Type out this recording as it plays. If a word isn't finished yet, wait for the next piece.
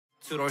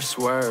Two-door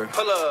swerve.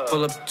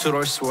 Pull up,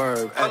 two-door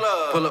swerve.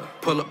 Ay, pull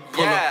up,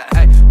 Yeah.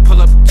 Ay,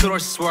 pull up, two-door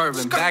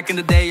swerving. Back in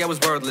the day, I was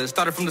wordless.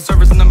 Started from the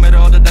surface in the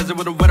middle of the desert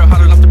with a widow.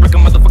 Hard enough to break a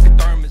motherfucking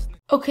thermos.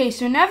 Okay,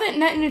 so now that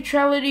net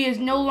neutrality is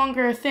no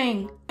longer a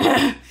thing,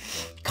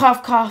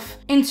 cough cough,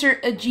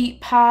 insert a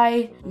Jeep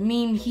pie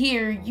meme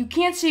here, you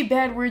can't say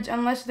bad words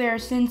unless they are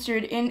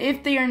censored, and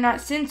if they are not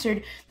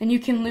censored, then you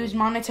can lose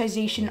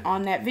monetization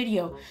on that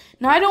video.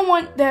 Now, I don't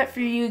want that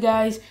for you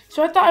guys,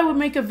 so I thought I would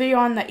make a video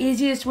on the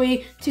easiest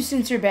way to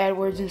censor bad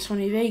words in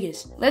Sony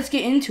Vegas. Let's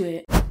get into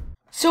it.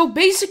 So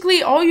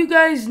basically, all you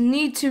guys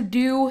need to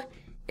do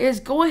is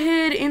go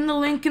ahead in the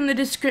link in the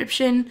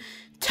description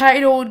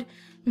titled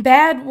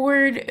Bad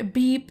Word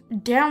Beep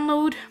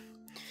Download,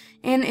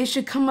 and it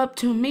should come up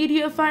to a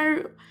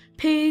Mediafire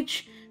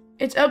page.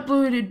 It's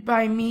uploaded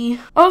by me.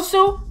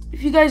 Also,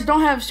 if you guys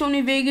don't have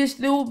Sony Vegas,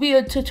 there will be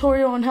a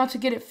tutorial on how to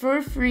get it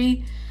for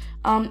free.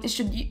 It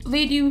should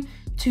lead you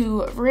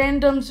to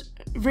randoms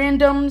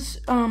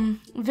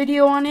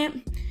video on it,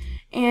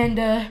 and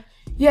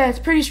yeah, it's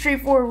pretty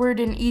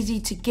straightforward and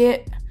easy to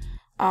get.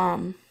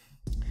 Yeah,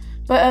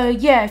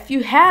 if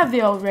you have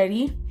it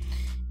already,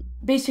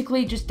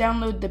 basically just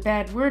download the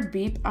bad word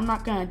beep. I'm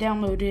not gonna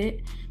download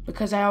it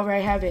because I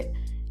already have it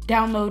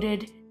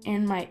downloaded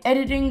in my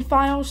editing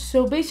files.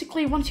 So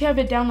basically, once you have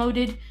it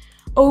downloaded,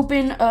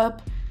 open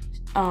up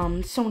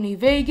Sony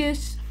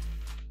Vegas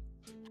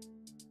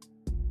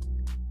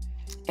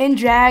and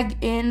drag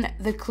in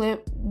the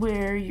clip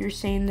where you're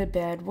saying the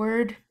bad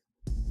word.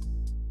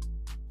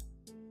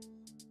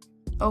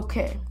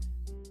 Okay,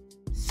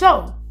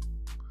 so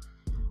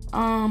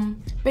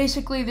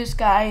basically this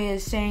guy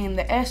is saying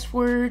the S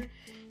word,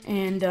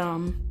 and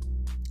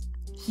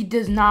he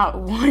does not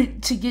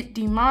want to get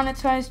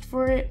demonetized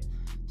for it.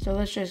 So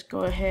let's just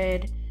go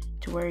ahead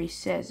to where he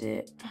says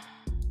it.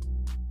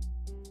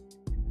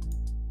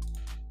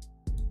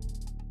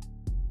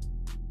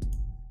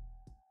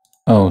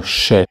 Oh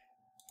shit.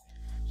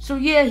 So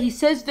yeah, he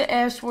says the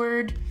S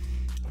word.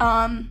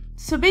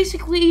 So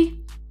basically,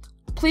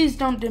 please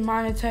don't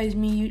demonetize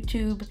me,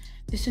 YouTube.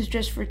 This is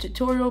just for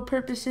tutorial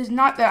purposes.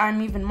 Not that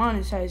I'm even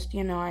monetized,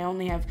 you know, I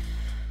only have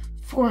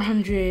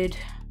 400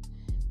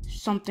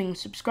 something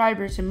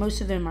subscribers and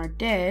most of them are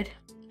dead.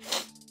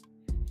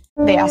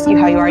 They ask you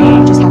how you are,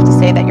 you just have to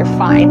say that you're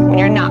fine when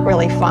you're not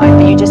really fine,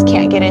 but you just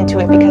can't get into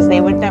it because they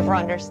would never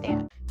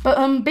understand.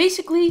 But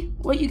basically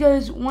what you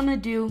guys want to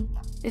do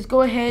is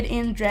go ahead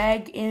and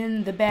drag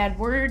in the bad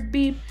word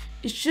beep.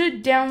 It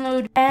should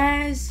download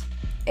as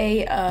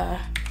a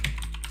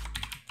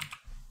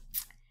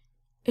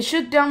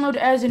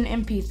an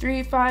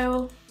MP3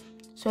 file.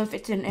 So if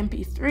it's an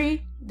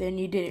MP3, then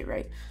you did it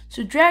right.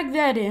 So drag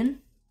that in,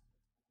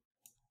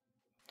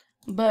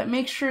 but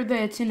make sure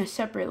that it's in a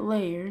separate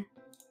layer.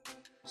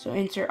 So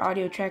insert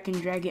audio track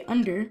and drag it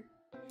under.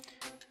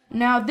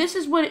 Now this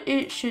is what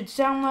it should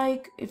sound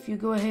like if you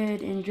go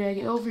ahead and drag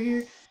it over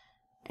here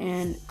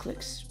and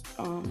click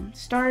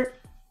start.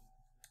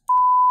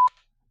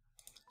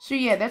 So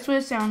yeah, that's what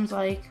it sounds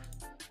like.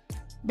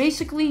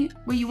 Basically,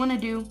 what you want to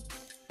do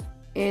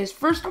is,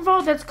 first of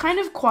all, that's kind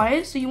of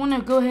quiet, so you want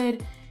to go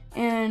ahead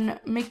and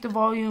make the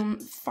volume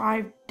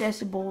 5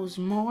 decibels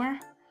more.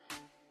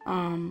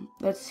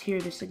 Let's hear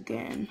this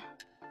again.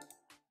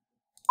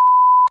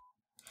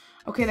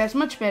 Okay, that's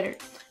much better.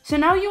 So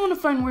now you want to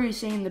find where you're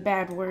saying the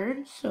bad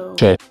word. So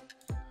Shit.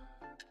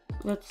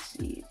 Let's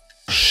see.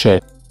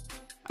 Shit.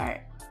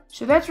 Alright,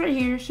 so that's right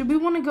here. So we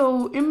want to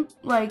go in,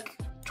 like,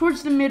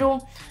 towards the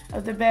middle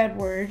of the bad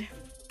word.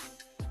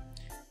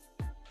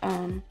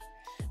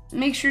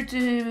 Make sure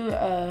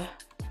to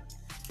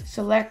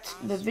select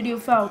the video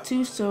file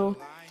too. So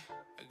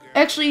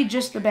actually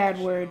just the bad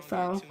word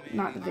file,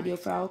 not the video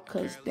file,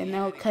 because then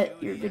they'll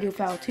cut your video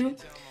file too.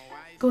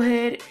 Go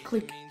ahead,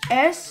 click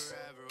S,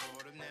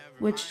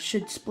 which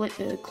should split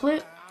the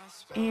clip,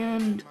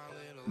 and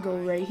go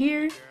right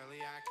here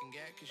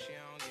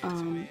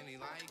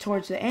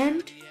towards the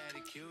end.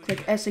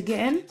 Click S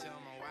again.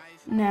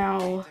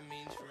 Now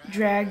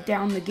drag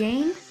down the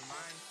gain.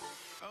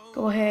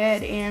 Go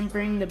ahead and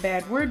bring the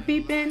bad word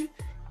beep in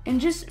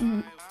and just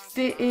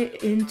fit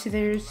it into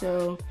there,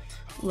 so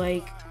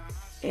like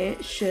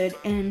it should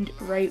end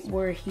right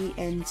where he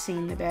ends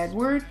saying the bad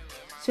word.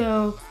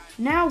 So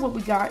now what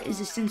we got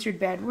is a censored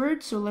bad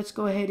word, so let's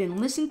go ahead and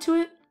listen to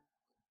it.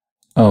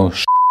 Oh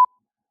shit.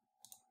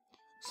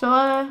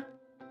 So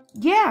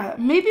yeah,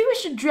 maybe we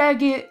should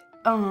drag it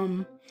a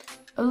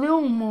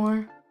little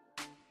more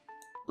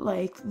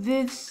like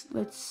this.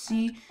 Let's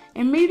see,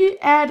 and maybe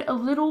add a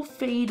little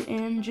fade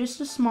in,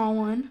 just a small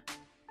one,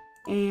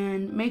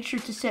 and make sure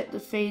to set the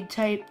fade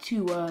type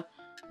to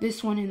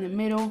this one in the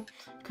middle,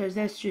 because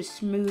that's just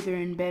smoother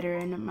and better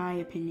in my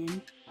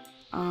opinion.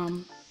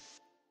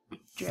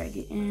 Drag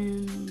it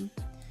in.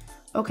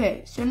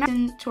 Okay, so now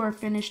into our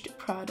finished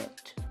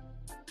product.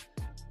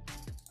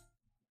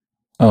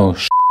 Oh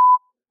shit.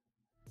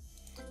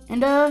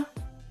 And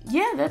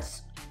yeah,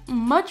 that's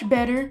much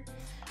better.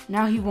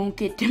 Now he won't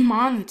get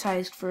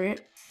demonetized for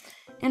it.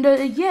 And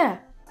yeah,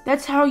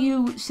 that's how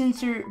you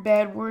censor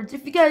bad words.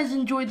 If you guys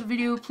enjoyed the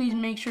video, please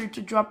make sure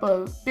to drop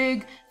a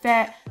big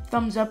fat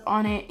thumbs up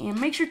on it, and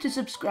make sure to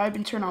subscribe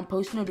and turn on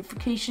post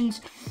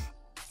notifications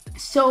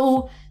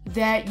so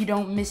that you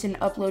don't miss an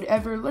upload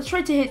ever. Let's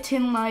try to hit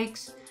 10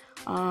 likes.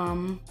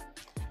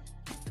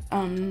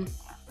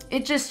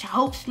 It just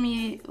helps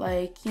me,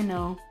 like, you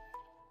know,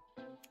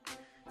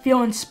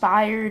 feel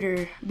inspired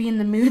or be in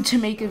the mood to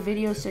make a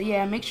video. So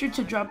yeah, make sure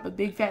to drop a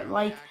big fat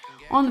like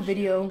on the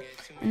video,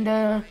 and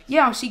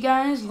yeah, I'll see you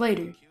guys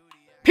later.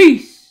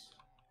 Peace.